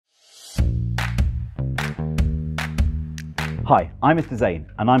Hi, I'm Mr. Zane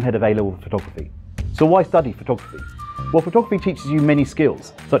and I'm Head of A-Level Photography. So why study photography? Well, photography teaches you many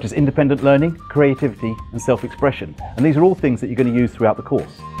skills, such as independent learning, creativity and self-expression, and these are all things that you're going to use throughout the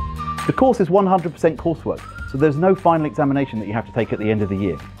course. The course is 100% coursework, so there's no final examination that you have to take at the end of the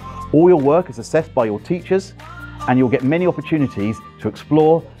year. All your work is assessed by your teachers, and you'll get many opportunities to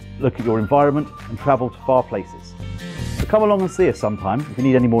explore, look at your environment and travel to far places. So come along and see us sometime if you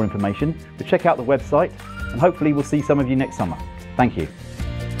need any more information, but check out the website and hopefully we'll see some of you next summer. Thank you.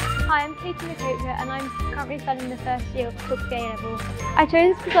 Hi, I'm Katie McCoker and I'm currently studying the first year of photography A-level. I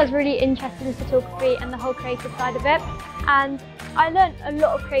chose this because I was really interested in photography and the whole creative side of it, and I learned a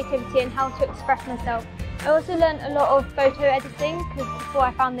lot of creativity and how to express myself. I also learned a lot of photo editing because before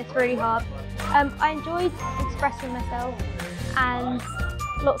I found this really hard. I enjoyed expressing myself and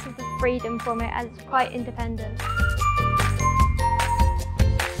lots of the freedom from it as it's quite independent.